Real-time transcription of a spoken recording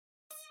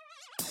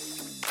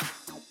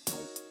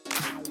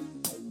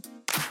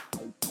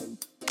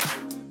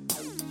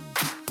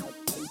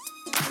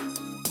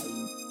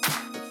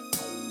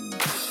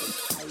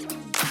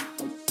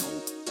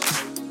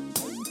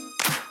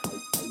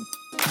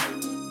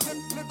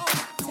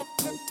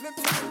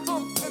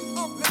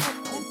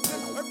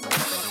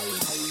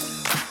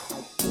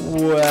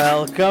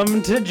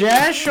Welcome to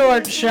Jazz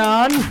Short,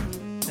 Sean,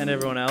 and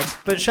everyone else.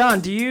 But Sean,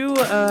 do you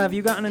have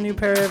you gotten a new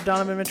pair of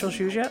Donovan Mitchell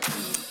shoes yet?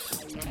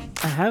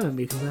 I haven't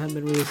because I haven't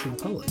been released in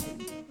public.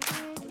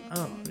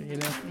 Oh, you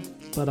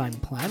didn't? But I'm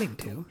planning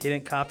to. You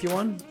didn't copy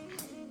one?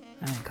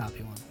 I didn't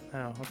copy one.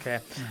 Oh, okay.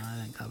 No,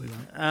 I didn't copy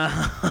one.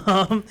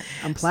 Um,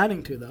 I'm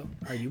planning to though.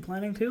 Are you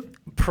planning to?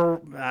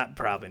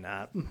 Probably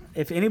not.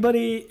 If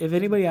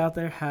anybody out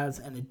there has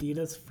an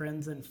Adidas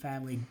Friends and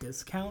Family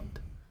discount,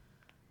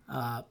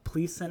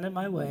 please send it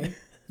my way.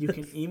 You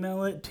can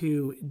email it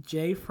to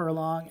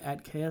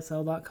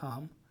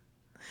jfurlong@ksl.com.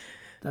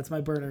 That's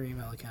my burner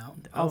email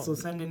account. Also,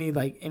 send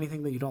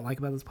anything that you don't like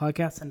about this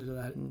podcast, send it to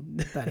that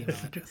email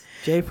address.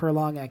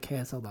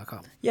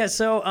 jfurlong@ksl.com. Yeah,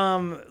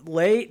 so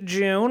late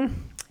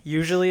June,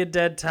 usually a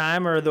dead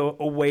time or the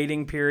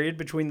waiting period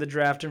between the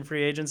draft and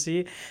free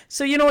agency.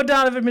 So you know what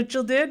Donovan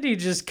Mitchell did? He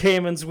just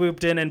came and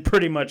swooped in and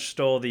pretty much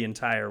stole the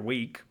entire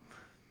week.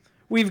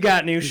 We've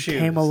got new shoes.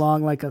 Came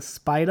along like a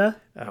spider.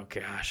 Oh,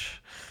 gosh.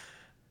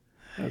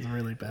 That was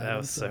really bad. That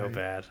was so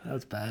bad. That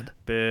was bad.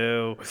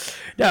 Boo.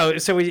 No,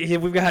 so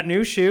we've got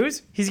new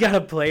shoes. He's got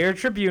a Player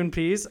Tribune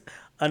piece,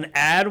 an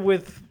ad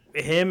with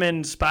him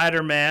and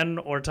Spider-Man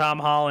or Tom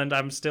Holland.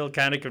 I'm still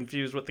kind of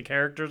confused what the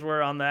characters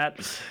were on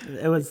that.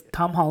 It was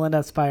Tom Holland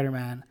as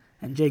Spider-Man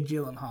and Jake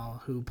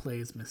Gyllenhaal who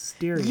plays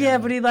Mysterio. Yeah,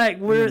 but I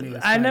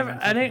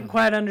didn't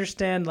quite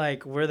understand,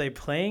 were they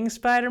playing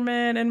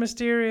Spider-Man and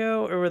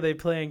Mysterio or were they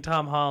playing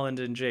Tom Holland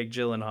and Jake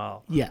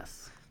Gyllenhaal? Yes.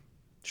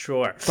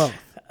 Sure. Both.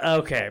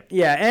 Okay.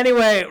 Yeah.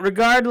 Anyway,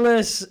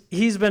 regardless,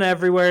 he's been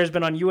everywhere. He's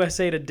been on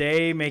USA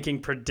Today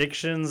making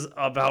predictions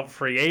about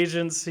free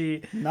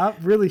agency.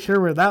 Not really sure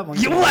where that one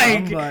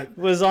came from, but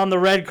was on the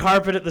red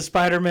carpet at the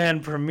Spider-Man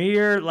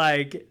premiere.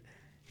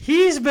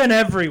 He's been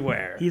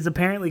everywhere. He's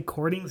apparently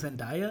courting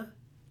Zendaya.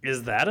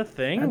 Is that a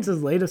thing? That's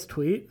his latest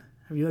tweet.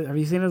 Have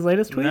you seen his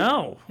latest tweet?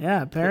 No.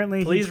 Yeah,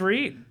 apparently. Please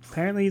read.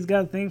 Apparently, he's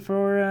got a thing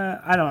for.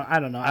 I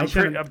don't know. I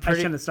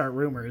shouldn't start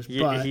rumors.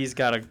 But he's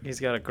got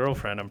a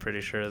girlfriend. I'm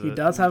pretty sure he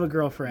does have a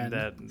girlfriend.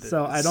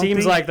 So I don't.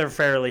 Seems like they're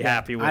fairly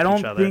happy with each other.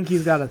 I don't think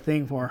he's got a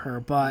thing for her,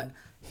 but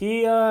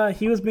he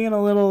was being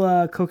a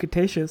little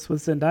coquettious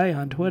with Zendaya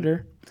on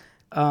Twitter.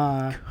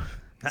 Nice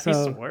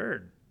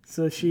word.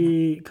 So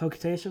she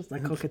coquettious,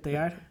 like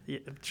coquetear. Yeah,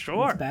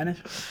 sure. In Spanish.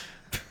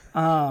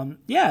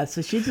 Yeah.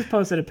 So she just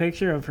posted a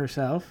picture of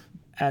herself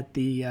at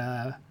the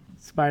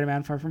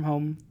Spider-Man Far From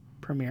Home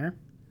premiere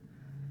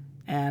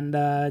and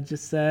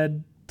just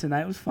said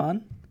tonight was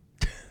fun.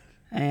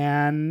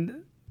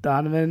 And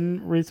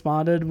Donovan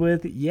responded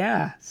with,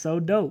 yeah, so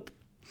dope.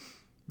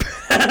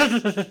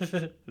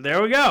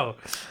 There we go.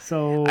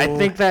 So I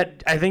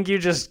think you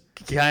just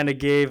kind of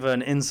gave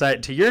an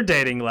insight to your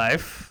dating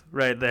life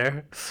right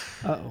there.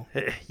 Uh-oh.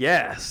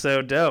 Yeah,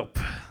 so dope.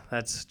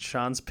 That's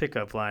Sean's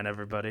pickup line,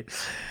 everybody.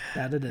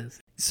 That it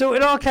is. So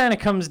it all kind of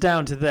comes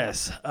down to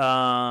this.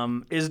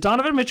 Is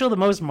Donovan Mitchell the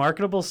most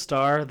marketable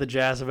star the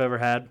Jazz have ever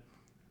had?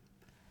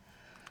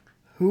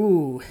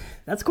 Ooh,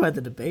 that's quite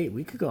the debate.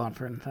 We could go on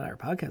for an entire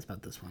podcast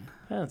about this one.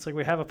 Yeah, it's like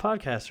we have a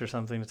podcast or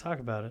something to talk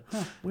about it.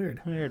 Huh,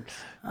 weird.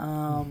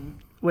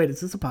 Wait,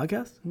 is this a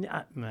podcast? No.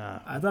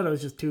 I thought it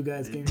was just two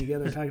guys getting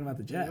together talking about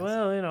the Jazz.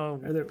 Well,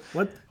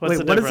 what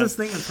is this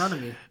thing in front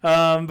of me?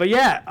 But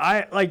yeah,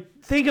 I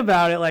think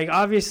about it.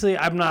 Obviously,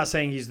 I'm not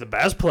saying he's the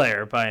best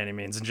player by any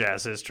means in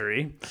Jazz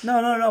history.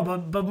 No.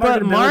 But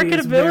marketability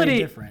is very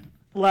different.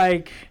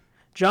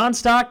 John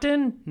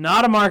Stockton,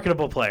 not a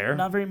marketable player.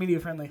 Not very media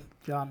friendly,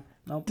 John.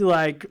 Nope.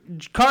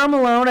 Karl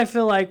Malone, I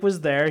feel like was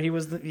there.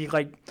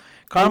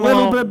 Karl a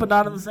little bit, but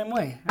not in the same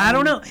way. I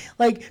don't know.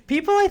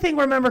 People, I think,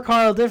 remember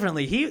Karl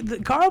differently.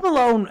 Karl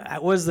Malone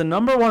was the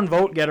number one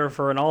vote getter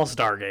for an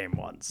All-Star game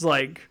once.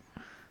 We're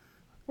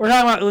talking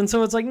about, and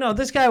so it's no,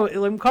 this guy,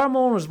 Karl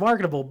Malone was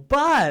marketable,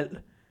 but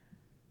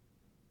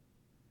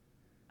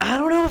I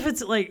don't know if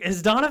it's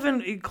has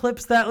Donovan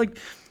eclipsed that?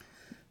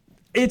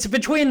 It's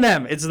between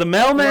them. It's the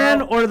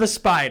mailman or the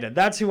spider.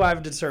 That's who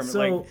I've determined.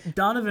 So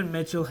Donovan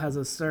Mitchell has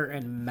a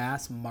certain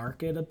mass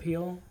market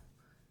appeal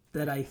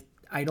that I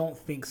don't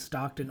think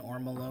Stockton or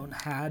Malone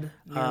had.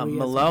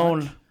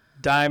 Malone,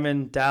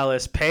 Diamond,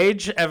 Dallas,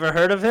 Page. Ever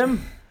heard of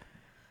him?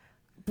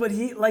 But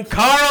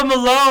Karl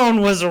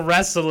Malone was a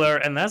wrestler,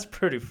 and that's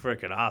pretty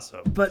freaking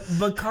awesome. But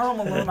Karl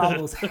Malone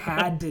almost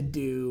had to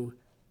do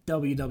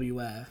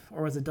WWF,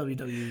 or was it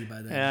WWE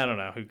by then? Yeah, I don't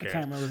know. Who cares? I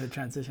can't remember if it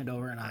transitioned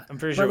over or not. I'm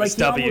pretty sure it was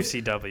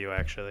WCW,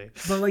 actually.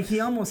 But he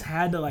almost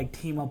had to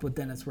team up with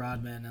Dennis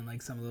Rodman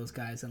and some of those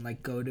guys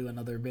and go to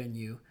another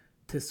venue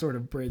to sort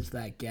of bridge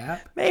that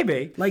gap.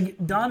 Maybe.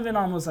 Donovan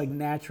almost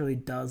naturally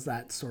does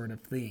that sort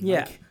of thing.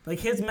 Yeah.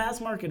 His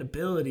mass market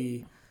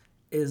ability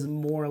is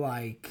more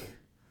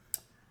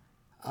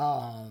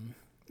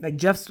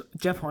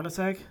Jeff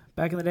Hornacek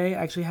back in the day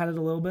actually had it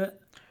a little bit.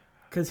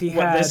 Because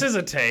this is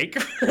a take.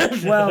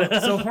 Well,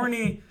 so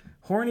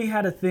Horny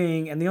had a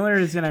thing, and the only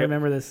reason I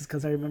remember this is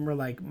because I remember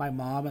my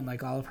mom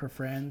and all of her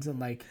friends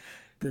and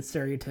the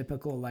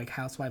stereotypical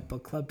housewife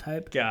book club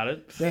type. Got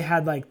it. They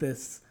had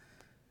this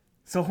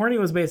So Horny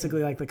was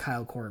basically like the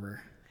Kyle Korver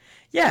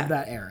Yeah. of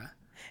that era.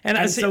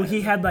 And So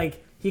he kind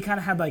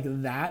of had like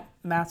that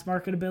mass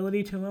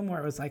marketability to him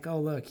where it was like, oh,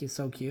 look, he's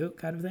so cute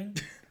kind of thing.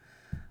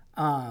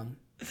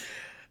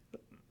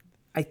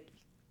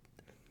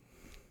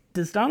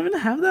 Does Donovan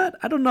have that?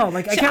 I don't know.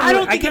 Like, I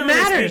don't think it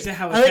matters.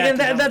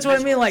 That's what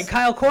I mean. Like Was.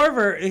 Kyle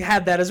Korver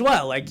had that as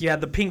well. Like you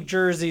had the pink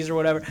jerseys or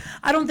whatever.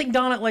 I don't think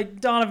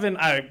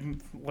Donovan.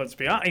 Let's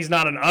be honest. He's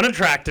not an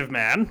unattractive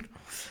man.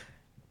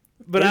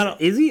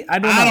 But Is he? I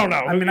don't know.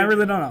 I mean, I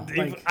really don't know.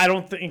 Like, I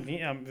don't think.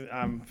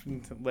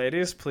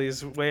 Ladies,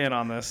 please weigh in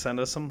on this. Send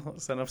us some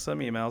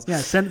emails. Yeah,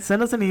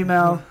 send us an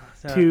email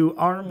to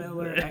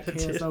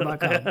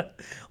rmiller@ksl.com.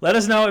 Let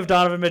us know if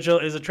Donovan Mitchell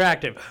is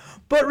attractive.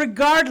 But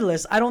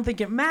regardless, I don't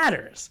think it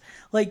matters.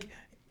 Like,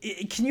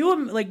 can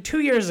you 2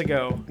 years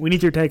ago? We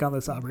need your take on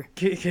this, Aubrey.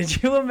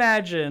 Could you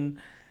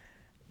imagine,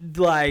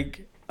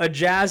 like, a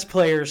Jazz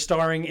player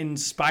starring in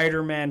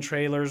Spider-Man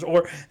trailers,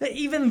 or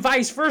even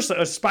vice versa,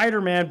 a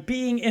Spider-Man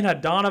being in a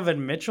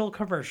Donovan Mitchell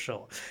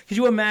commercial? Could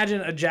you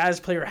imagine a Jazz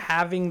player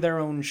having their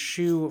own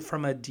shoe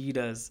from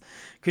Adidas?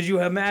 Could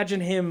you imagine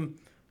him,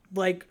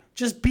 like,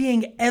 just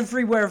being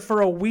everywhere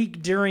for a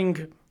week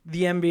during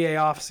the NBA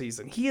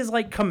offseason? He is,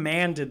 like,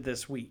 commanded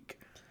this week.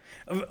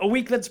 A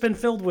week that's been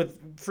filled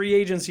with free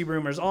agency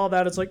rumors, all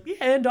that. It's like, yeah,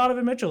 and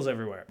Donovan Mitchell's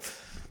everywhere.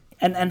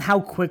 And how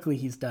quickly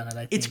he's done it, I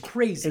think. It's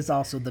crazy. Is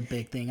also the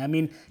big thing. I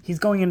mean, he's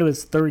going into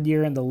his third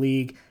year in the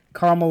league.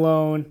 Karl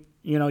Malone,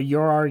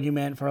 your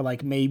argument for,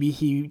 like, maybe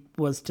he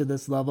was to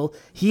this level.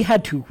 He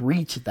had to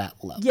reach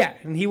that level. Yeah,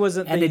 and he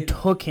wasn't. And it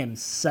took him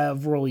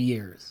several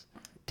years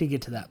to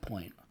get to that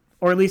point.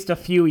 Or at least a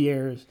few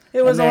years.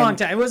 It was a long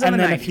time. It was in the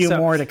 90s. And then a few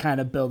more to kind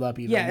of build up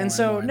even more. Yeah, and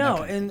so,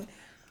 no, and,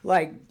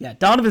 like... Yeah,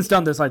 Donovan's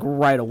done this, like,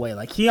 right away.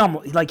 Like, he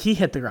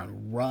hit the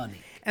ground running.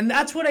 And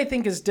that's what I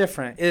think is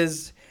different,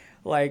 is...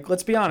 Like,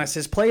 let's be honest,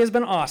 his play has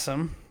been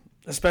awesome,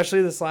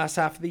 especially this last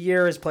half of the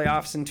year. His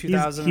playoffs in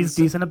 2000. He's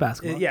decent at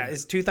basketball. Yeah,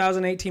 his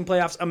 2018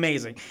 playoffs,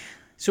 amazing.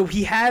 So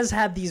he has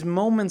had these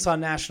moments on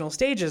national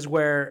stages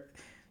where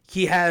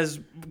he has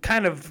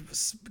kind of,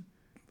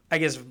 I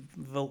guess,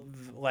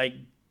 like,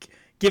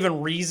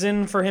 given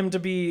reason for him to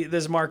be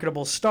this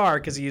marketable star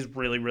because he is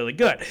really, really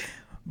good.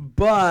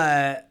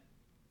 But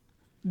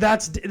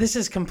this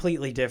is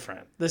completely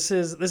different. This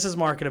is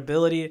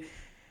marketability.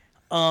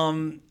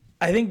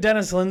 I think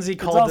Dennis Lindsay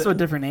called it. It's also a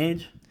different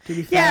age, to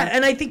be fair. Yeah,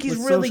 and I think he's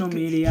really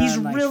media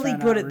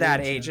good at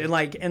that age,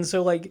 and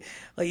so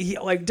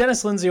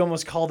Dennis Lindsay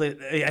almost called it.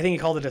 I think he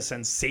called it a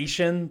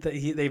sensation that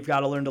they've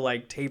got to learn to,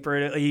 like, taper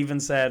it. He even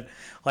said,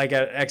 like,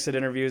 at exit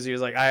interviews, he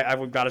was like,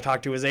 I've got to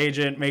talk to his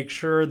agent, make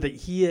sure that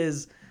he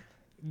is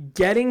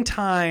getting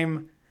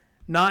time,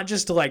 not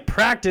just to, like,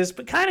 practice,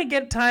 but kind of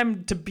get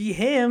time to be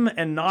him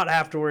and not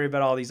have to worry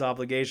about all these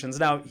obligations.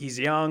 Now he's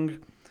young,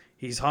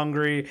 he's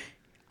hungry.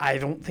 I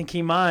don't think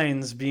he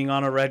minds being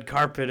on a red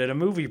carpet at a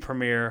movie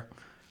premiere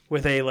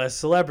with A-list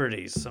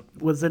celebrities.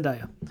 With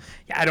Zendaya.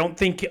 Yeah, I don't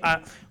think,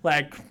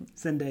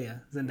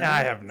 Zendaya.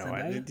 I have no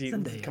idea.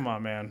 Zendaya. Come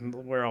on, man.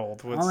 We're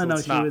old. All I know,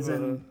 she was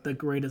in the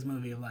greatest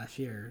movie of last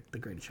year, The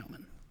Greatest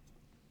Showman.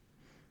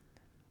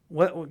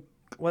 What,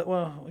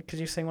 could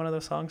you sing one of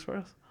those songs for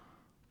us?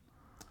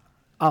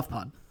 Off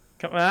Pod.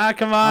 Come on.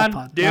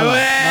 Off-pod. Do Not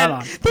it.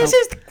 on. This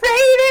is the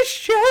greatest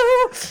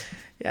show.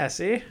 Yeah,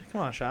 see?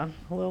 Come on, Sean.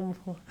 A little.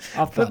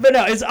 But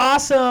no, it's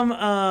awesome.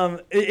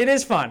 It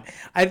is fun.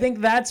 I think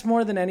that's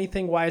more than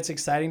anything why it's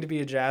exciting to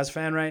be a Jazz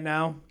fan right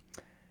now,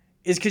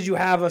 is because you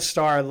have a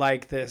star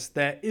like this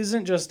that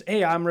isn't just,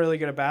 hey, I'm really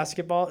good at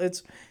basketball.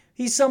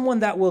 He's someone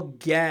that will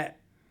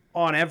get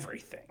on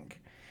everything.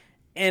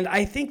 And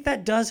I think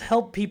that does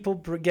help people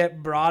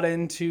get brought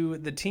into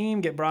the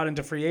team, get brought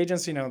into free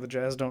agency. The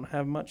Jazz don't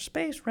have much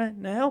space right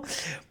now.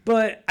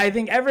 But I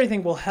think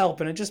everything will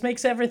help, and it just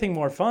makes everything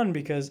more fun,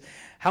 because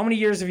how many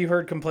years have you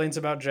heard complaints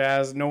about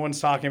Jazz? No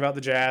one's talking about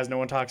the Jazz. No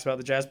one talks about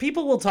the Jazz.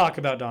 People will talk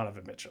about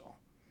Donovan Mitchell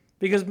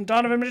because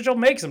Donovan Mitchell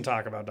makes them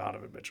talk about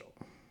Donovan Mitchell.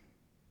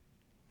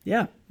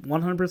 Yeah,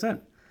 100%.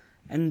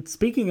 And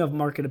speaking of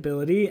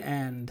marketability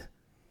and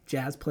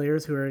Jazz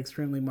players who are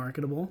extremely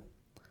marketable,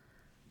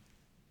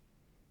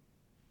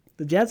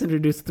 the Jazz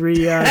introduced 3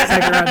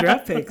 second-round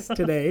draft picks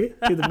today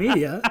to the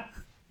media,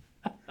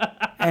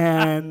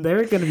 and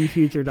they're going to be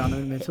future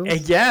Donovan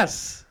Mitchells.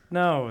 Yes.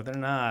 No, they're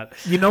not.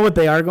 You know what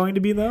they are going to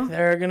be, though?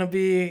 They're going to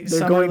be They're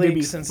summer going to league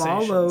be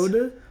sensations.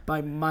 followed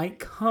by Mike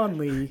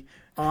Conley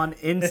on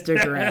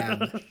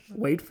Instagram.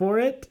 Wait for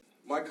it.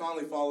 Mike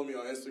Conley followed me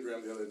on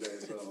Instagram the other day,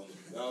 so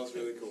that was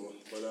really cool.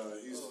 But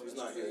he's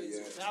not here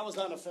yet. That was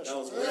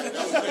unofficial.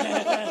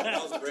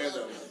 That was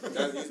random.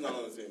 He's not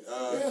on the team.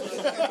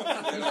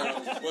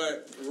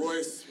 But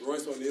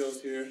Royce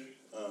O'Neal's here.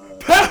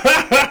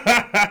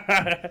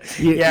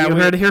 You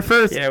heard it here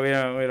first. Yeah, we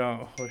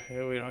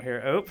don't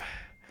hear. Oh,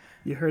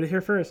 you heard it here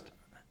first.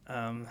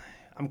 I'm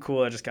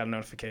cool. I just got a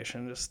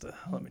notification. Just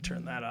let me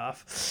turn that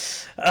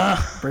off.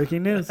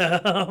 Breaking news.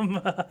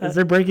 Is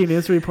there breaking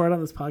news to report on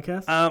this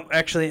podcast?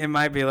 Actually, it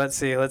might be. Let's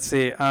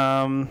see.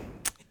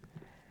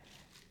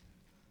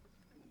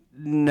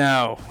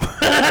 No.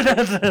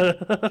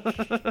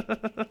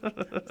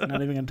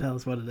 Not even gonna tell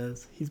us what it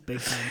is. He's big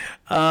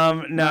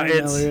time. No,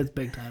 It's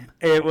big time.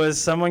 it was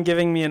someone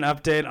giving me an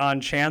update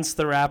on Chance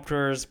the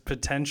Rapper's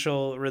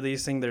potential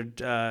releasing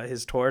their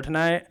his tour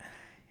tonight.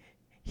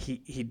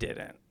 He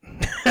didn't.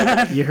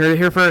 You heard it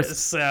here first.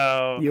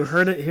 So You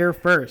heard it here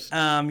first.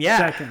 yeah.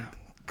 Second.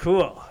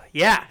 Cool.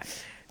 Yeah.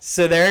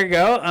 So there you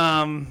go.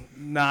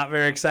 Not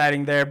very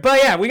exciting there. But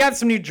yeah, we got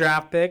some new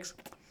draft picks.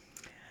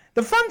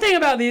 The fun thing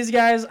about these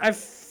guys, I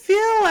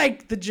feel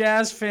like the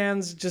Jazz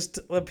fans, just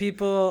the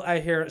people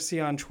I see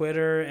on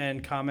Twitter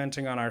and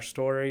commenting on our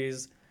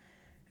stories,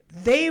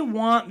 they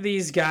want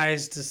these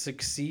guys to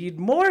succeed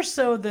more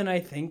so than I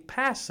think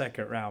past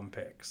second round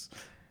picks.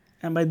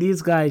 And by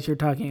these guys, you're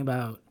talking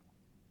about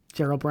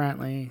Gerald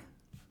Brantley,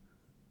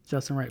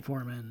 Justin Wright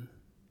Foreman.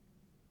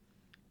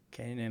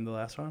 Can you name the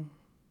last one?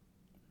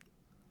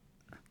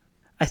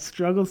 I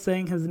struggle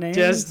saying his name.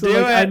 Just do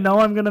it. I know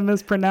I'm going to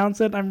mispronounce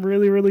it. I'm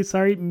really, really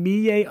sorry.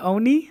 Miye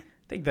Oni? I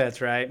think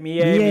that's right.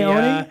 Mie Mia.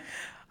 Oni?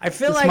 I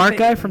feel The like smart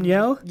guy from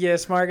Yale? Yeah,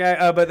 smart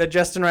guy. But the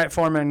Justin Wright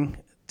Foreman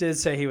did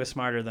say he was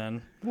smarter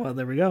than. Well,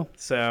 there we go.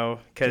 So,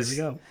 There because we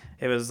go.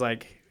 it was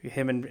like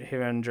him and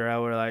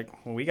Jarrell were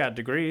like, well, we got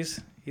degrees.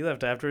 He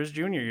left after his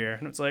junior year.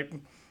 And it's like,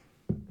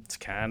 it's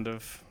kind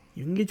of.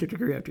 You can get your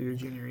degree after your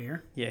junior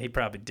year. Yeah, he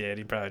probably did.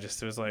 He probably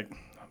just was like,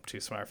 I'm too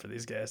smart for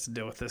these guys to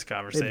deal with this They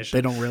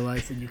conversation. don't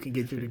realize that you can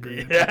get your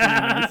degree.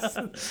 Yeah.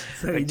 So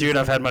Like, you dude,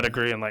 I've had my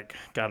degree and like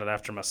got it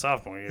after my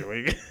sophomore year.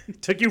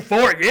 It took you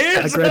 4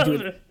 years. I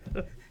graduated.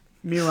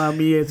 Meanwhile,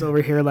 me is over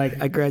here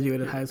like I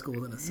graduated high school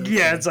with an associate.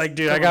 Yeah, it's like,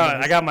 dude,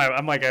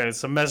 I'm like a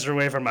semester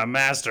away from my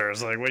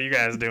master's. Like, what are you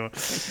guys doing?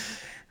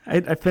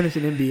 I finished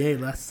an MBA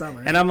last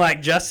summer. And I'm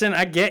like, Justin,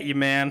 I get you,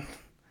 man.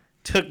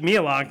 Took me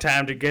a long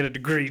time to get a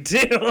degree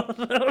too.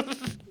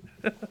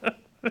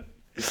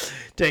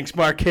 Dang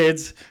smart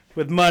kids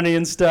with money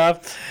and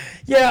stuff.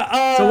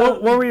 Yeah. So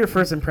what were your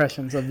first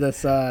impressions of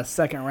this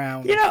second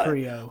round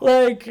trio?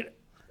 Like,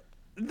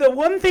 the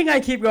one thing I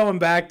keep going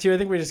back to, I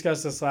think we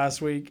discussed this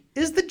last week,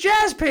 is the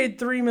Jazz paid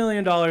 $3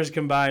 million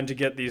combined to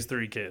get these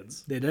 3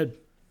 kids. They did.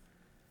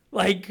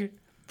 Like,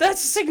 that's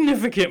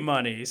significant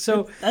money.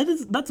 So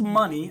That's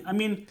money. I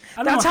mean,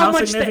 I don't that's know how how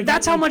much significant.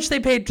 that's how much they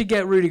paid to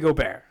get Rudy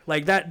Gobert.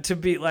 Like that to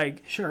be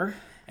like, Sure.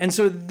 and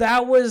so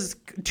that was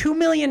 $2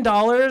 million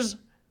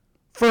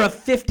for a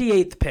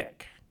 58th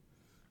pick.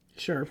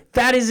 Sure.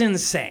 That is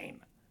insane.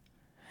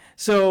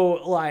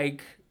 So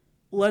like,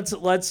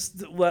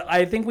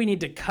 I think we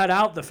need to cut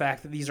out the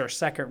fact that these are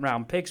second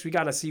round picks. We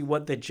got to see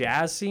what the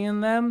Jazz see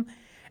in them,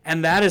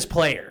 and that is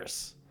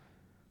players.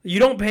 You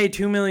don't pay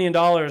 $2 million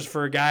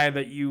for a guy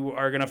that you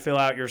are gonna fill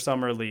out your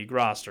summer league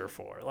roster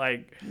for.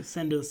 Like,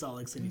 Send to the Salt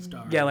Lake City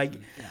Stars. yeah, like,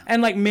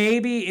 and like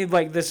maybe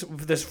like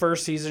this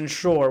first season,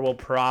 sure, will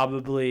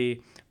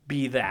probably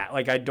be that.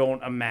 Like, I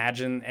don't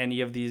imagine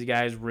any of these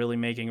guys really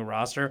making a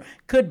roster.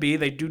 Could be.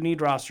 They do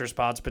need roster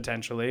spots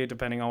potentially,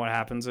 depending on what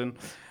happens in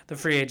the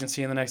free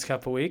agency in the next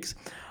couple weeks.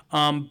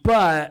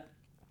 But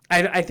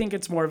I think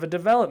it's more of a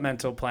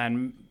developmental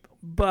plan.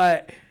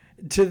 But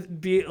to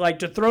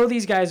throw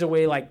these guys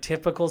away like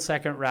typical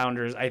second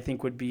rounders, I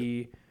think would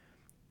be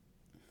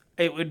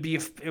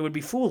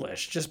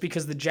foolish, just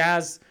because the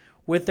Jazz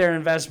with their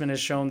investment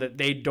has shown that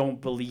they don't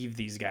believe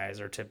these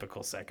guys are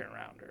typical second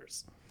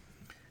rounders.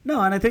 No,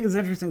 and I think it's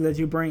interesting that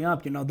you bring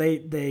up.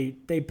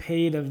 They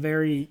paid a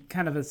very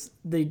kind of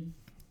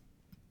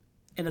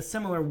in a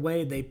similar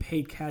way they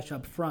paid cash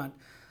up front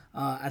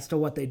as to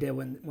what they did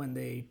when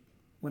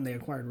they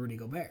acquired Rudy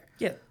Gobert.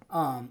 Yeah.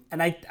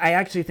 And I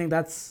actually think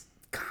that's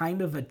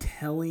kind of a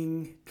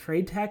telling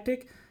trade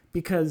tactic,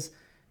 because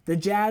the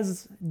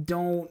Jazz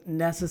don't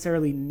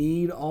necessarily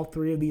need all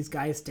 3 of these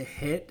guys to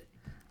hit.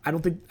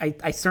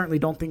 I certainly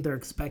don't think they're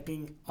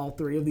expecting all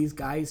 3 of these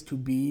guys to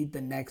be the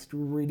next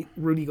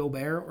Rudy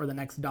Gobert or the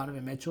next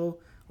Donovan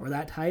Mitchell or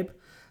that type.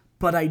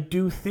 But I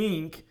do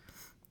think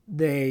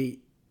they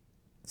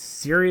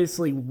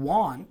seriously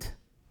want,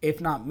 if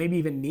not maybe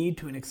even need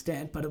to an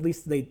extent, but at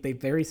least they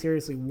very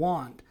seriously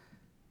want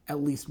at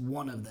least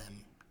one of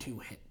them to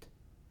hit.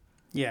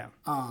 Yeah.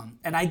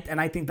 And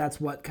I think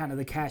that's what kind of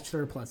the cash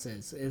surplus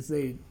is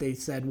they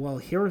said, well,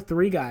 here are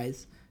 3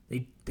 guys.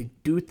 They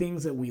do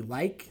things that we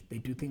like. They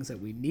do things that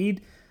we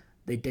need.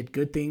 They did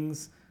good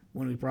things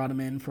when we brought them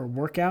in for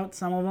workouts,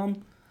 some of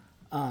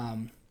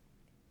them.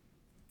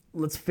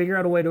 Let's figure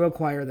out a way to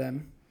acquire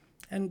them.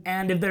 And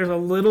if there's a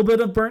little bit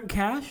of burnt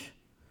cash,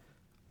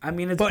 I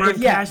mean, it's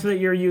burnt cash that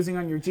you're using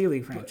on your G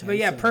League franchise. But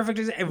yeah, so perfect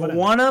example. If whatever.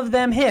 one of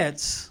them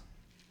hits,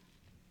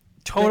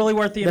 totally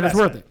worth the then it's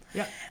investment.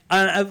 worth it.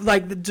 Yeah.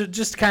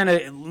 Just kind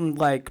of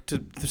like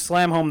to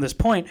slam home this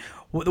point,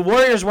 the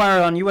Warriors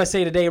Wire on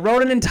USA Today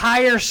wrote an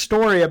entire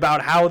story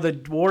about how the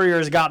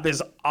Warriors got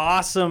this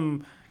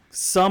awesome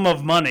sum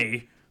of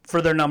money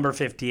for their number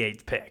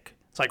 58th pick.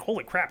 It's like,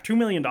 holy crap, $2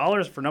 million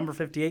for number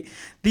 58.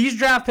 These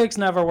draft picks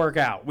never work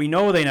out. We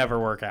know they never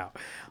work out.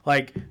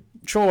 Like,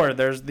 sure,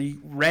 there's the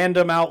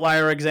random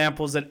outlier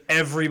examples that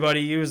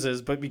everybody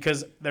uses, but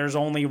because there's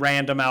only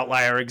random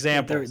outlier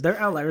examples. They're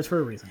outliers for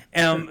a reason.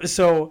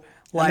 So,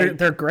 Like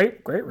they're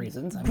great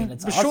reasons. I mean,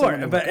 it's awesome sure, when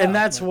they but work and out,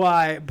 that's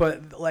why.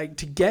 But like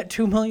to get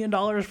 $2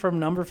 million from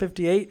number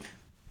 58,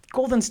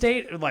 Golden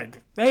State,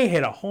 like they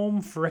hit a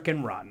home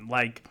frickin' run.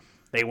 Like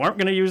they weren't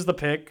gonna use the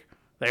pick.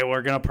 They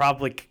were gonna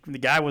the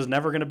guy was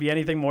never gonna be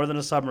anything more than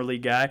a summer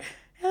league guy.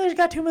 And they just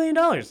got $2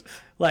 million.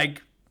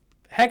 Like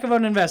heck of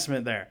an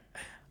investment there.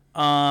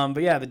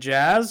 But yeah, the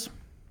Jazz.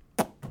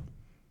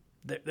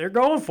 They're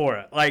going for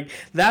it. Like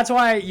that's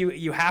why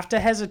you have to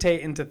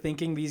hesitate into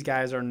thinking these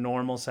guys are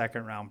normal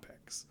second round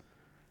picks.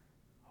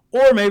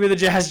 Or maybe the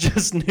Jazz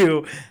just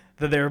knew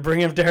that they were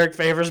bringing Derek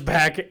Favors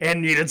back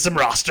and needed some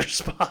roster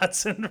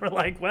spots, and were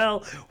like,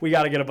 well, we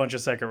got to get a bunch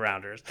of second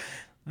rounders.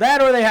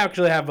 That or they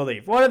actually have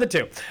belief. One of the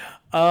two.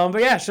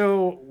 But yeah,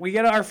 so we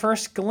get our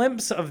first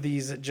glimpse of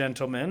these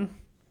gentlemen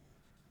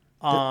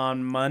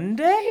on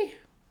Monday.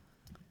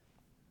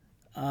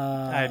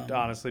 I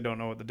honestly don't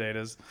know what the date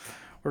is.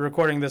 We're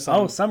recording this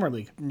on Summer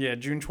League. Yeah,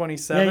 June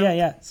 27th.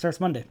 Yeah. Starts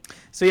Monday.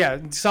 So yeah,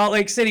 Salt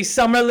Lake City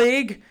Summer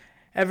League,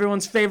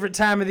 everyone's favorite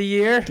time of the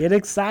year. Get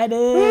excited!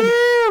 Woo!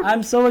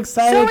 I'm so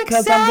excited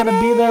because I'm gonna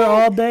be there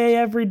all day,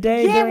 every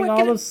day during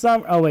all of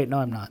summer. Oh wait, no,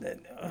 I'm not.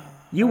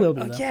 You will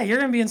be though. Yeah,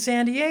 you're gonna be in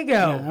San Diego.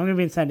 Yeah, I'm gonna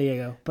be in San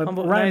Diego. But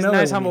Ryan Miller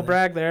nice will humble be there.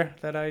 brag there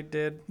that I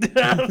did.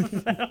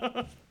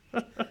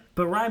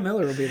 But Ryan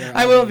Miller will be there.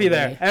 I will be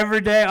there every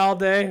day, all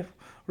day,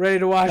 ready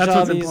to watch That's all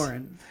what's these.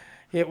 important.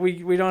 Yeah,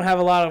 we don't have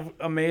a lot of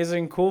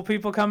amazing, cool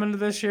people coming to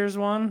this year's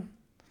one.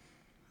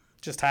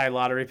 Just high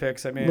lottery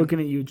picks, I mean. Looking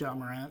at you, John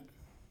Morant.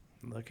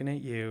 Looking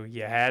at you.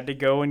 You had to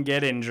go and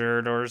get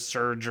injured or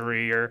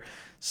surgery or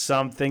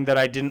something that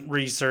I didn't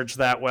research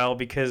that well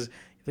because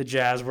the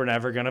Jazz were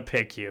never going to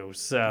pick you.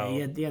 So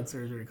Yeah, he had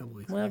surgery a couple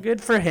weeks well, ago. good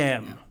for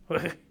him.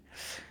 Yeah.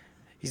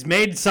 He's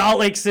made Salt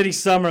Lake City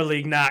Summer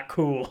League not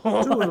cool.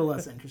 It's a little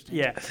less interesting.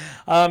 Yeah.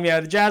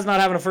 The Jazz not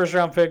having a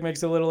first-round pick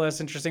makes it a little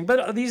less interesting.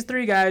 But these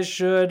three guys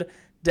should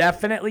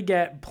definitely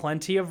get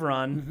plenty of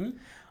run.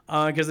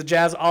 Because the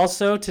Jazz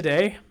also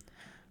today,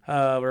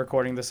 we're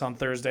recording this on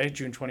Thursday,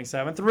 June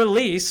 27th,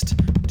 released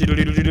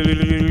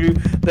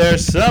their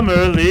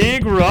Summer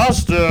League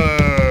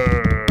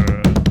roster.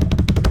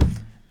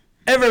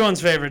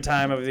 Everyone's favorite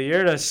time of the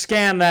year to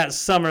scan that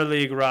Summer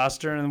League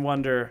roster and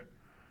wonder,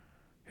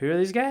 who are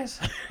these guys?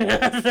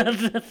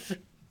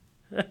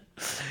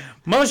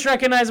 Most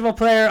recognizable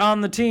player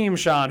on the team,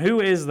 Sean.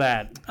 Who is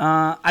that?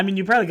 I mean,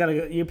 you probably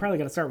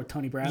gotta start with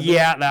Tony Bradley.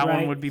 Yeah, that right?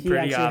 one would be He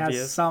pretty actually obvious.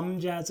 Has some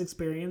Jazz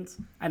experience.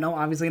 I know,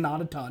 obviously not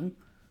a ton,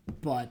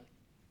 but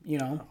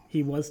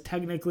he was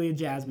technically a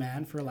Jazz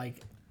man for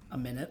like a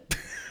minute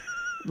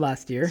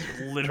last year.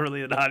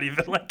 Literally not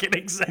even like an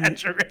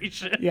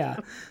exaggeration. Yeah.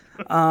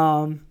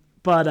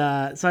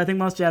 But so I think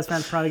most Jazz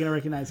fans probably gonna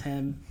recognize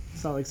him.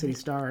 Salt Lake City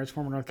Stars,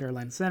 former North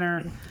Carolina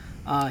center.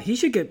 He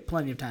should get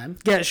plenty of time.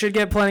 Yeah, should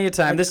get plenty of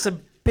time. I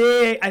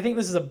think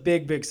this is a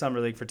big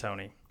summer league for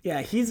Tony.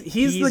 Yeah, he's the guy.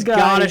 He's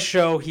got to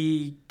show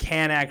he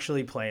can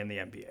actually play in the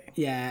NBA.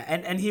 Yeah,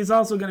 and he's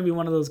also going to be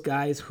one of those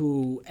guys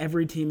who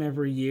every team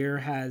every year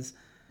has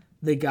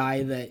the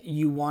guy that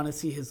you want to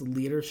see his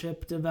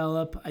leadership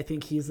develop. I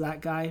think he's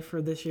that guy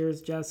for this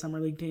year's Jazz Summer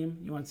League team.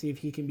 You want to see if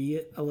he can be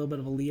a little bit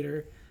of a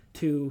leader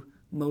to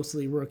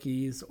mostly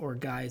rookies or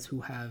guys who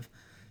have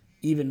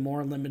even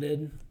more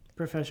limited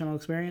professional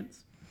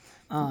experience.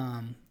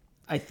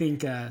 I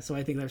think so.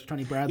 I think there's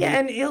Tony Bradley. Yeah,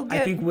 and I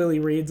think Willie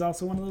Reed's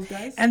also one of those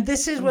guys. And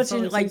this is what's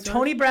like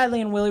Tony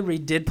Bradley and Willie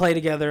Reed did play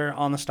together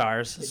on the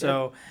Stars.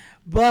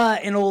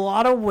 But in a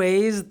lot of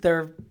ways,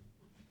 their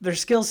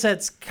skill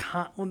sets.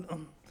 I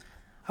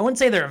wouldn't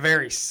say they're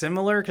very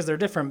similar because they're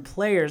different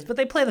players, but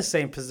they play the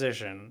same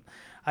position.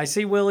 I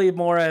see Willie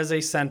more as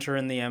a center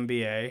in the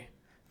NBA.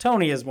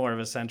 Tony is more of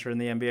a center in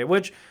the NBA,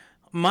 which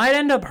might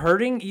end up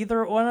hurting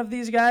either one of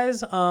these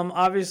guys.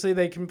 Obviously,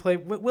 they can play.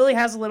 Willie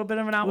has a little bit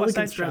of an out-west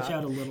side shot.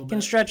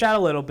 Can stretch out a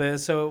little bit,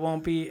 so it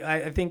won't be.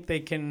 I think they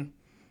can.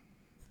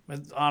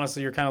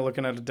 Honestly, you're kind of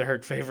looking at a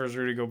Derek Favors,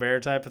 Rudy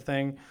Gobert type of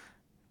thing.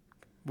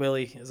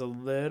 Willie is a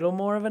little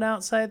more of an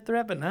outside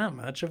threat, but not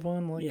much of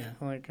one.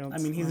 I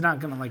mean, he's not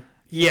gonna like.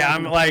 Yeah,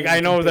 I'm like, I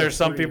know there's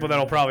some people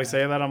that'll probably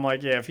say that. I'm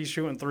like, yeah, if he's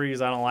shooting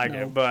threes, I don't like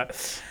it,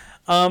 but.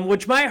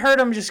 Which might hurt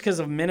him just because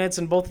of minutes,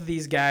 and both of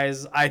these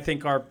guys I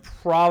think are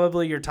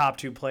probably your top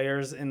two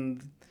players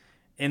in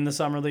the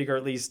summer league, or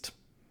at least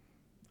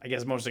I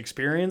guess most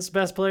experienced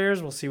best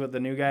players. We'll see what the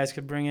new guys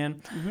could bring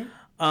in.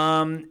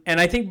 And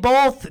I think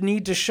both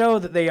need to show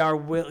that they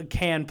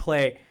can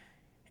play.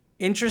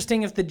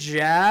 Interesting if the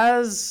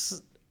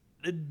Jazz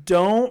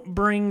don't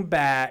bring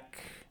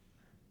back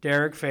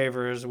Derek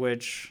Favors,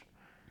 which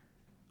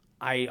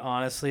I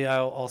honestly,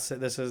 I'll say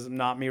this is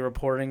not me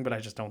reporting, but I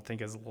just don't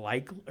think is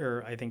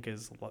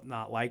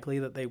not likely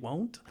that they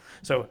won't.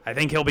 So I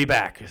think he'll be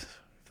back,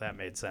 if that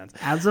made sense.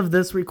 As of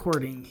this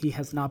recording, he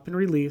has not been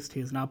released. He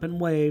has not been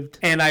waived.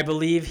 And I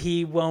believe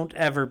he won't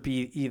ever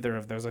be either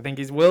of those. I think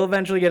he will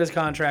eventually get his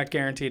contract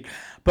guaranteed.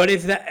 But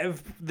if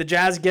the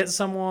Jazz get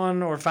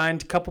someone or find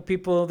a couple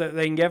people that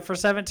they can get for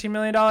 $17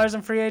 million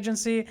in free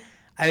agency,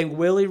 I think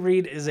Willie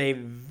Reed is a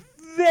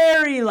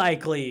very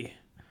likely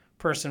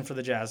person for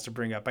the Jazz to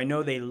bring up. I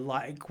know they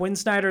like Quinn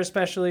Snyder,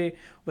 especially,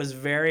 was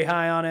very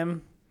high on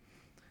him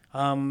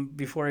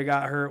before he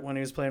got hurt when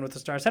he was playing with the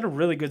Stars. Had a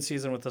really good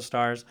season with the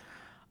Stars.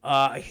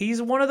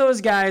 He's one of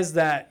those guys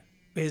that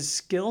his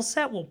skill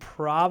set will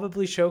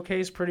probably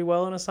showcase pretty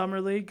well in a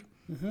summer league,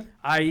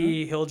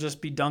 i.e., he'll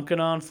just be dunking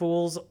on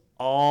fools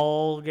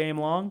all game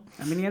long.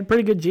 I mean, he had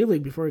pretty good G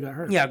League before he got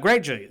hurt. Yeah,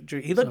 great G.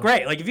 He looked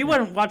great. Like if you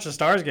went and watch the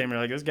Stars game, you're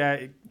like, this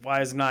guy,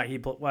 why isn't he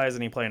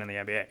playing in the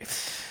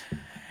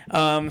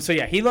NBA? So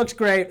yeah, he looks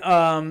great.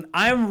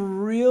 I'm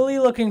really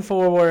looking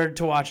forward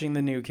to watching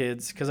the new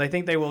kids because I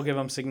think they will give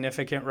them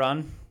significant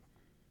run.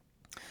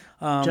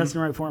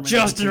 Justin Wright Foreman.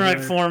 Justin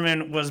Wright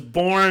Foreman was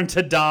born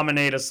to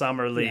dominate a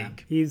summer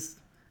league. Yeah,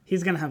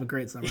 he's gonna have a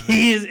great summer.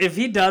 If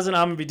he doesn't,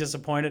 I'm gonna be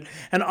disappointed.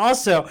 And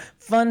also,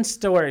 fun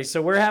story.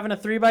 So we're having a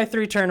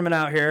 3x3 tournament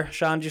out here.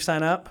 Sean, did you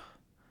sign up?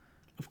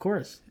 Of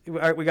course. We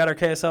got our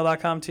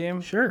KSL.com team.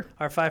 Sure.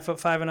 Our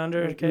 5'5" and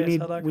under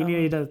KSL.com. We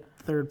need a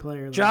third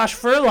player. Though. Josh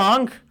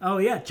Furlong. Oh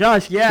yeah,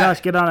 Josh. Yeah,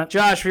 Josh, get on it.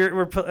 Josh,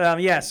 we're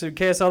so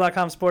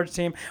KSL.com sports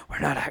team. We're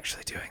not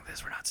actually doing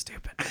this. We're not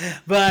stupid,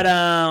 but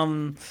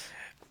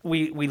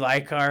we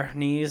like our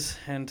knees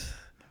and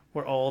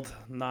we're old,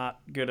 not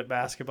good at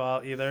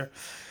basketball either.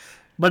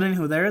 But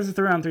anywho, there is a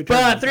 3-on-3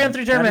 tournament.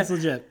 3-on-3 tournament. That's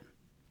legit.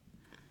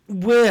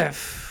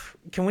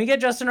 Can we get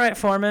Justin Wright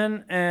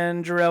Foreman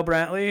and Jarrell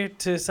Brantley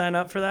to sign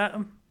up for that?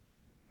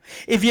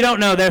 If you don't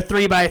know, they're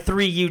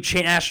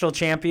 3x3 national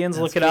champions.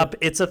 Look it up.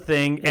 It's a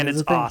thing, and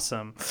it's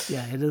awesome.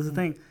 Yeah, it is a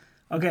thing.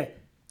 Okay,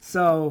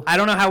 so I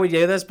don't know how we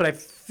do this, but I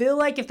feel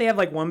like if they have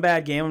like one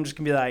bad game, I'm just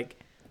gonna be like,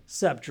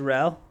 "Sup,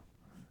 Jarrell?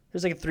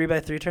 There's like a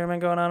 3x3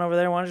 tournament going on over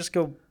there. Why don't you just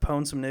go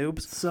pwn some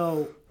noobs?"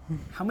 So,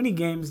 how many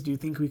games do you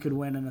think we could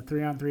win in a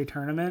 3-on-3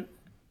 tournament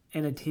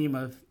in a team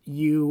of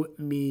you,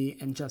 me,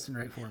 and Justin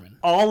Wright Foreman?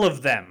 All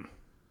of them.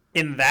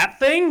 In that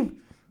thing?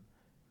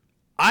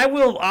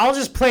 I'll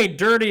just play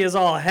dirty as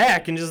all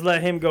heck and just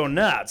let him go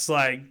nuts.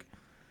 Like,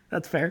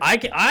 that's fair.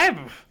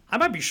 I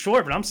might be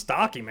short, but I'm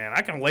stocky, man.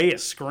 I can lay a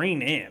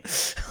screen in.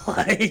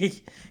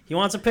 Like, he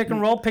wants a pick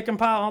and roll, pick and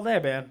pop all day,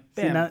 man.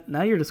 Bam. See,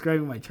 now you're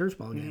describing my church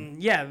ball game.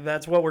 Yeah,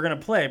 that's what we're gonna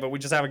play, but we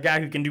just have a guy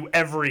who can do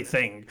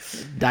everything.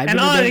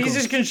 He's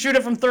just gonna shoot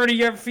it from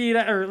 30 feet,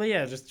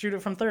 just shoot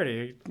it from 30.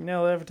 You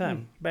nail it every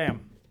time.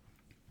 Bam,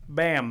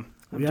 bam.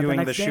 I'm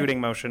doing the shooting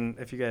motion.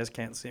 If you guys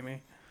can't see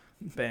me,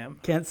 bam.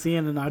 Can't see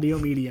in an audio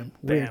medium.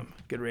 Weird. Bam.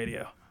 Good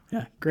radio.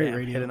 Yeah, great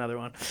radio. Hit another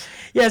one.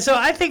 Yeah, so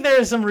I think there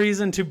is some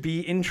reason to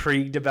be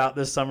intrigued about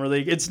this summer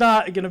league. It's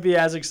not going to be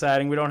as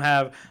exciting. We don't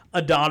have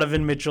a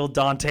Donovan Mitchell,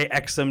 Dante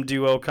Exum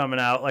duo coming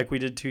out like we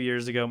did 2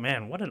 years ago.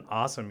 Man, what an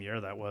awesome year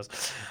that was.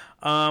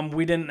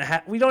 We don't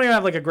even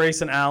have like a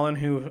Grayson Allen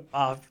who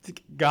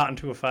got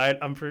into a fight.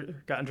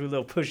 Got into a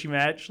little pushy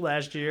match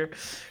last year.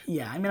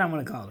 Yeah, I mean, I'm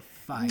going to call it a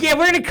fight. Yeah,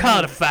 we're going to call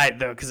it a fight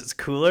though because it's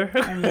cooler.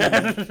 I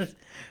mean,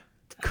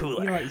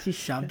 cooler. You know, he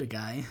shoved a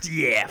guy.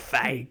 Yeah,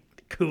 fight.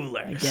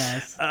 Cooler, I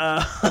guess.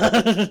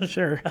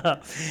 Sure.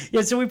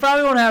 Yeah, so we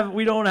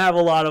don't have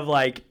a lot of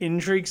like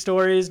intrigue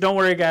stories. Don't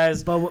worry,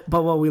 guys. But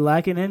what we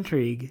lack in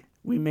intrigue,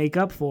 we make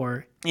up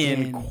for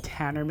in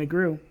Tanner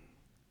McGrew.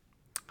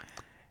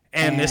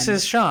 And this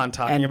is Sean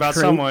talking about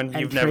someone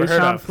you've never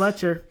heard of.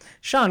 Fletcher.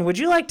 Sean, would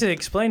you like to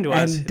explain to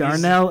us? And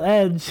Darnell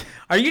Edge.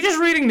 Are you just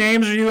reading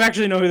names, or do you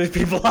actually know who these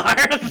people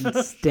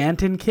are?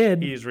 Stanton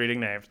Kidd. He's reading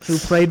names. Who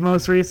played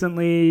most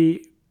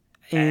recently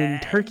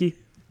in Turkey.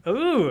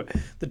 Ooh,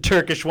 the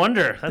Turkish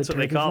Wonder. That's what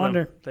they call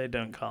him. They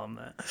don't call him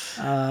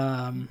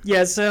that.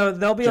 Yeah, so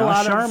there'll be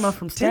Josh a lot Sharma of...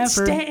 from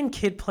Stanford. Did Stanton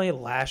Kidd play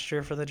last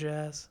year for the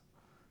Jazz?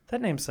 That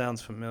name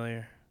sounds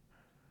familiar.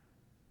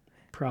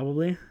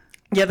 Probably.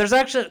 Yeah, there's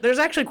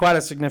actually quite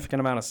a significant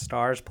amount of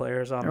Stars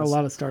players on There are a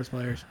lot of Stars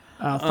players.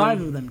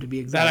 5 of them, to be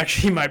exact. That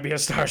actually might be a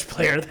Stars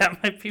player.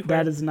 That might be weird.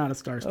 That is not a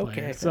Stars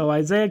player. So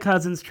Isaiah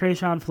Cousins,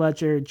 Trayshawn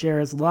Fletcher,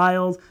 Jarris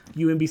Lyles,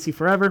 UMBC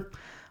Forever,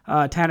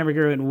 Tanner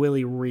McGrew, and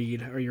Willie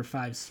Reed are your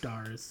 5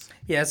 stars.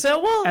 Yeah,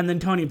 so, and then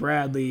Tony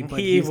Bradley, but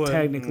he's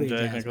technically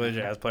a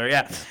Jazz player.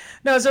 Yeah.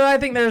 No, so I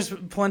think there's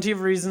plenty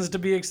of reasons to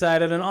be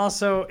excited, and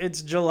also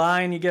it's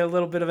July and you get a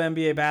little bit of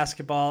NBA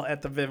basketball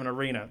at the Vivint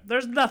Arena.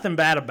 There's nothing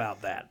bad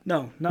about that.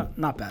 No,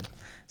 not bad.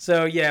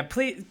 So, yeah,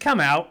 please come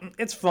out.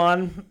 It's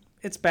fun.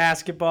 It's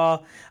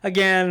basketball.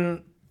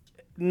 Again,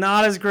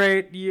 not as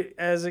great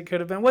as it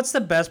could have been. What's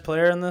the best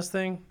player in this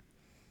thing?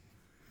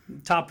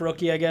 Top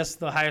rookie, I guess,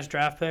 the highest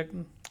draft pick.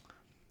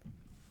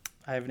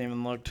 I haven't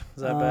even looked.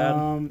 Is that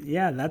bad?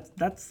 Yeah,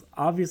 that's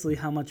obviously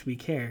how much we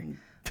care.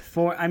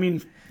 For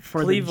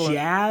Cleveland. The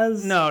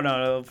Jazz.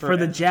 No. For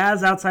the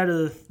Jazz, outside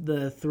of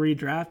the 3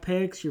 draft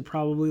picks, you're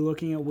probably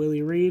looking at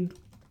Willie Reed.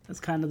 That's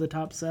kind of the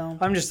top sell.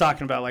 I'm just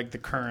talking about like the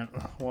current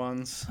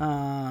ones.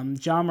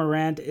 John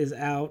Morant is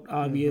out,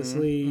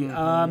 obviously.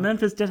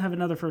 Memphis did have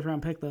another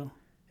first-round pick, though.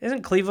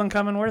 Isn't Cleveland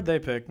coming? Where'd they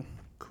pick?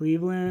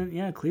 Cleveland.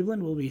 Yeah,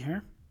 Cleveland will be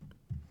here.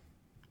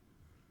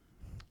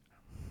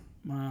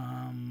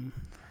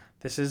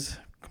 This is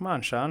Come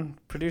on, Sean.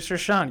 Producer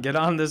Sean, get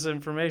on this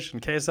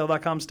information.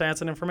 KSL.com stats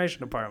and information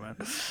department.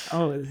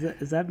 Oh,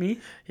 is that me?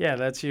 Yeah,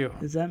 that's you.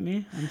 Is that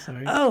me? I'm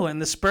sorry. Oh,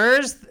 and the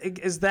Spurs,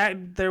 is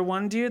that their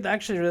one dude? That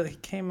actually really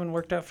came and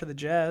worked out for the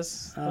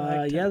Jazz.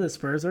 Yeah, the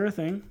Spurs are a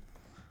thing.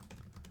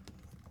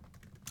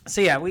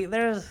 So yeah,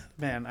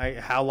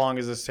 how long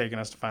is this taking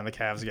us to find the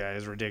Cavs guy?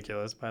 Is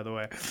ridiculous, by the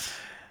way.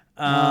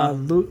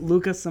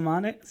 Lucas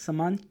Saman.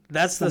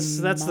 That's the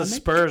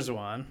Spurs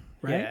one,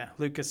 right? Yeah,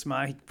 Lucas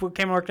Saman. He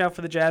came and worked out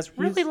for the Jazz.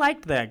 Really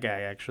liked that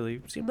guy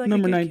actually. Seemed like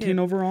number a good 19 kid.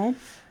 Overall.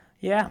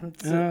 Yeah.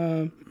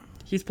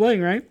 He's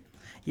playing, right?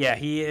 Yeah,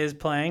 he is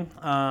playing.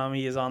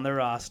 He is on the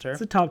roster.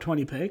 It's a top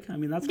 20 pick. I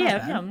mean, that's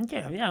not bad.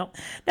 Yeah.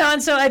 No,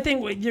 and so I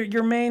think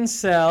your main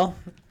sell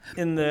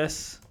in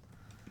this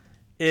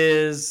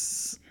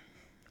is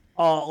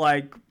all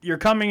like you're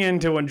coming in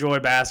to enjoy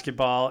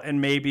basketball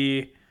and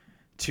maybe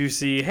to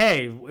see,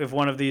 hey, if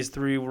one of these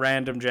 3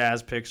 random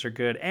Jazz picks are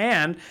good.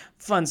 And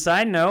fun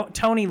side note,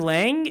 Tony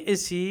Lang,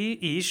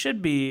 he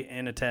should be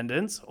in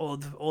attendance.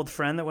 Old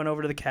friend that went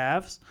over to the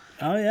Cavs.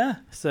 Oh yeah.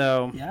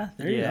 So yeah,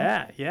 there you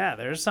go. Yeah,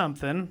 there's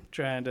something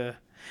trying to.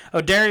 Oh,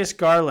 Darius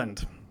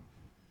Garland.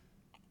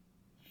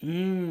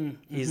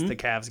 He's the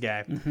Cavs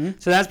guy. Mm-hmm.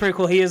 So that's pretty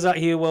cool.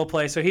 He will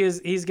play. So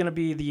he's going to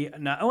be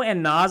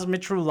and Naz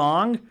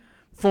Mitchell-Long,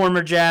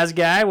 former Jazz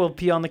guy, will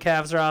be on the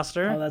Cavs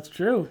roster. Oh, that's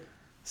true.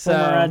 So,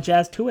 former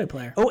Jazz two-way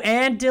player. Oh,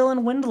 and Dylan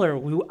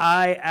Windler, who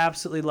I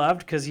absolutely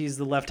loved because he's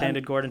the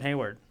left-handed Gordon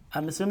Hayward.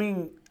 I'm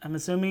assuming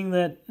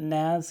that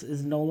Naz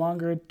is no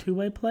longer a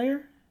two-way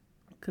player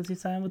because he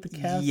signed with the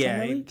Cavs.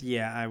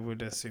 Yeah, I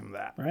would assume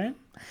that. Right?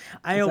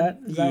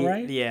 Is that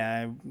right?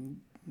 Yeah.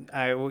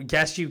 I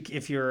guess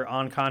if you're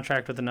on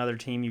contract with another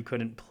team, you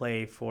couldn't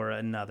play for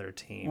another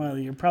team. Well,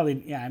 you're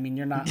probably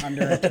you're not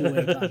under a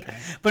two-way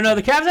contract. But no,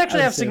 the Cavs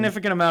actually have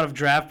significant amount of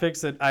draft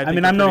picks that I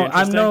think I'm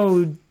interesting.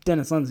 no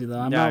Dennis Lindsey though.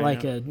 I'm not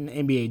like an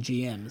NBA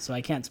GM, so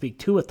I can't speak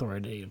too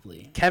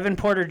authoritatively. Kevin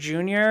Porter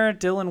Jr.,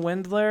 Dylan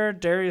Windler,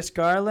 Darius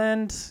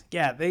Garland.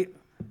 Yeah, they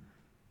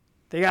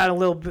got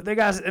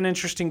an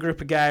interesting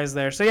group of guys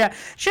there. So yeah,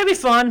 should be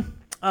fun.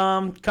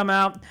 Come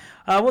out.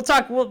 We'll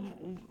talk.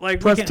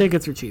 Plus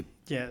tickets are cheap.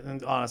 Yeah,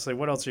 and honestly,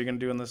 what else are you going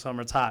to do in the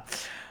summer? It's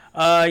hot.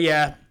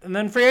 Yeah, and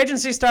then free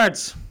agency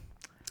starts.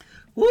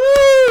 Woo!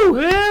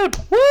 Woo!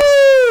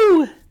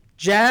 Woo!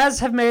 Jazz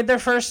have made their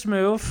first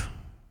move.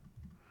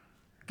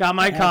 Got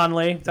Mike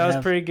Conley. That was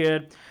pretty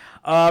good.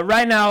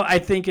 Right now, I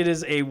think it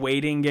is a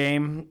waiting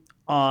game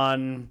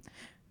on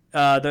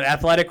the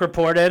Athletic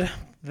reported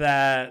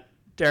that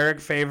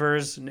Derek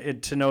Favors,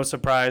 to no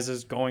surprise,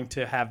 is going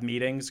to have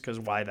meetings because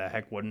why the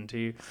heck wouldn't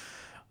he?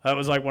 That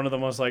was like one of the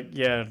most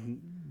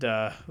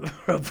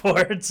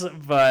reports,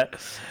 but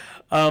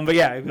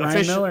yeah.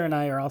 Ryan Miller and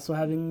I are also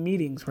having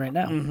meetings right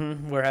now.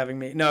 Mm-hmm, we're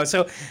having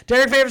so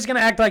Derek Favors is going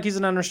to act like he's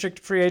an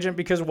unrestricted free agent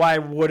because why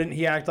wouldn't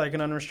he act like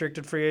an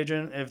unrestricted free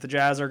agent if the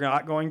Jazz are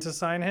not going to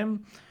sign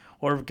him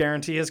or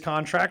guarantee his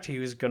contract? He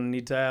was going to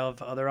need to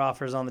have other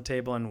offers on the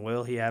table, and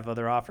will he have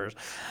other offers?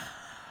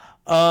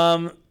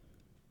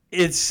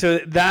 So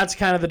that's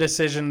kind of the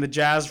decision. The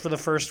Jazz for the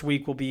first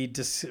week will be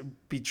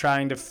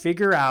trying to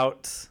figure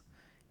out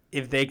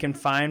if they can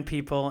find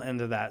people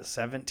into that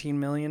 $17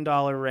 million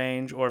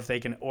range, or if they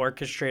can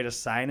orchestrate a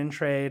sign and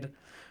trade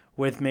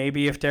with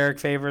maybe if Derek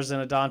Favors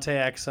and a Dante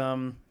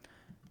Exum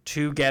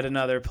to get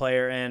another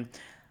player in.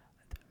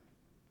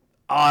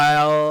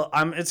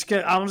 I'm just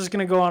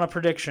gonna go on a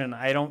prediction.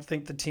 I don't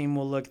think the team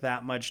will look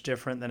that much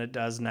different than it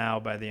does now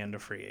by the end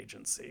of free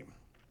agency.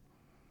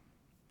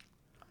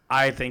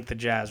 I think the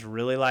Jazz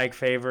really like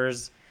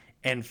Favors,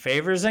 and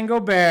Favors and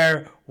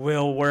Gobert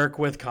will work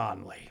with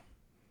Conley.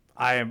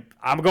 I'm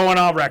going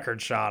on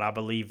record, Sean. I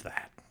believe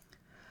that.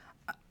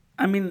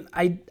 I mean,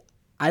 I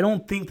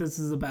don't think this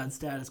is a bad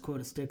status quo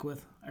to stick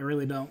with. I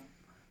really don't.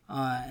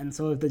 And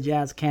so if the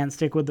Jazz can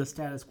stick with the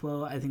status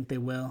quo, I think they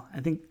will.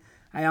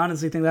 I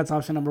honestly think that's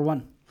option number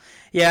 1.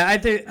 Yeah, I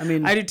think. I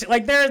mean, I do.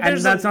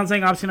 There's that's not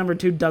saying option number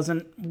 2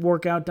 doesn't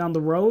work out down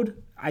the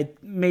road.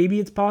 Maybe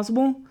it's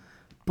possible.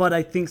 But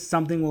I think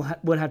something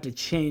would have to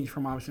change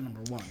from option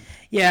number 1.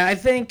 Yeah, I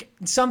think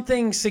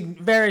something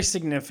very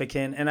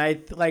significant, and I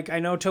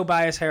know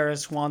Tobias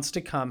Harris wants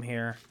to come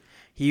here.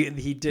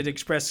 He did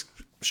express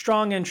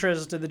strong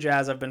interest in the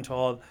Jazz, I've been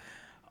told,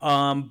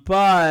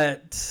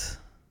 but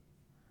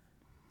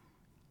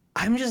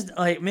I'm just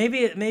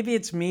maybe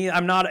it's me.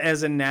 I'm not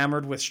as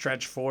enamored with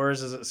stretch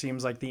fours as it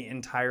seems like the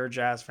entire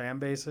Jazz fan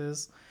base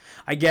is.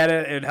 I get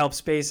it; it helps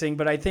spacing,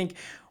 but I think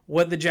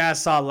what the Jazz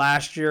saw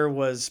last year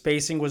was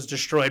spacing was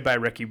destroyed by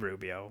Ricky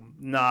Rubio,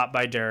 not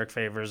by Derek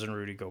Favors and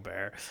Rudy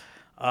Gobert.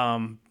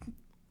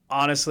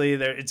 Honestly,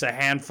 it's a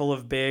handful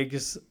of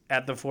bigs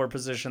at the 4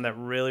 position that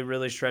really,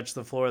 really stretch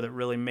the floor, that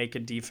really make a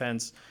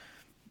defense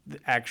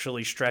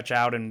actually stretch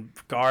out and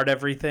guard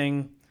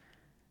everything.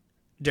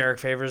 Derek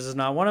Favors is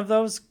not one of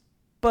those,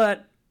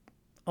 but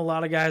a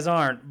lot of guys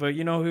aren't. But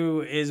you know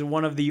who is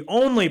one of the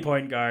only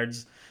point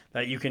guards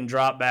that you can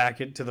drop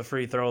back to the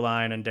free throw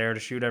line and dare to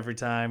shoot every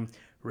time?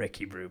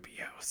 Ricky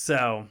Rubio.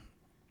 So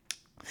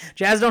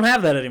Jazz don't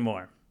have that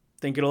anymore.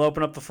 Think it'll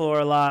open up the floor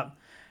a lot.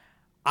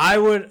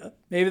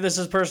 Maybe this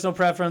is personal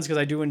preference because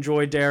I do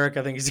enjoy Derek.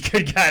 I think he's a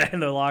good guy in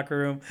the locker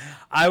room.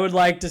 I would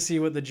like to see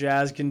what the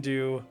Jazz can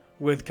do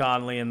with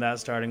Conley in that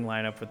starting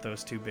lineup with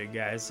those two big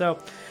guys. So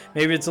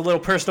maybe it's a little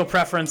personal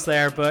preference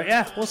there, but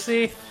yeah, we'll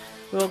see.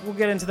 We'll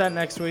get into that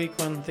next week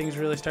when things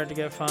really start to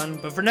get fun.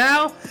 But for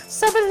now,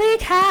 Summer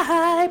League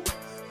hype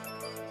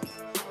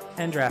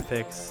and draft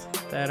picks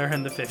that are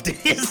in the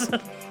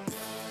 50s.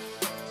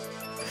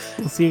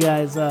 We'll see you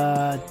guys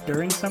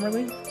during Summer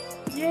League.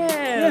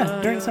 Yeah,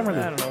 during Summer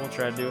League. I don't know. We'll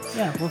try to do it.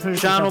 Yeah, we'll figure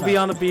Sean will something be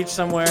out. on the beach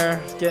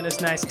somewhere, getting his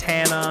nice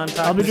tan on.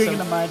 I'll be drinking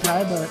some, a Mai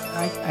Tai, but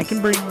I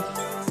can bring.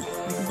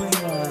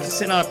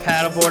 sitting on a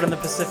paddleboard in the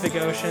Pacific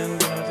Ocean.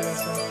 Doing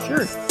something.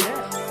 Sure.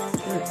 Yeah.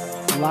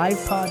 Sure. Live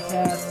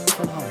podcast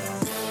from home.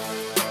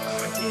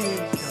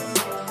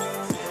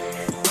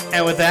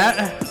 And with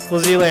that,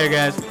 we'll see you later,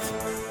 guys.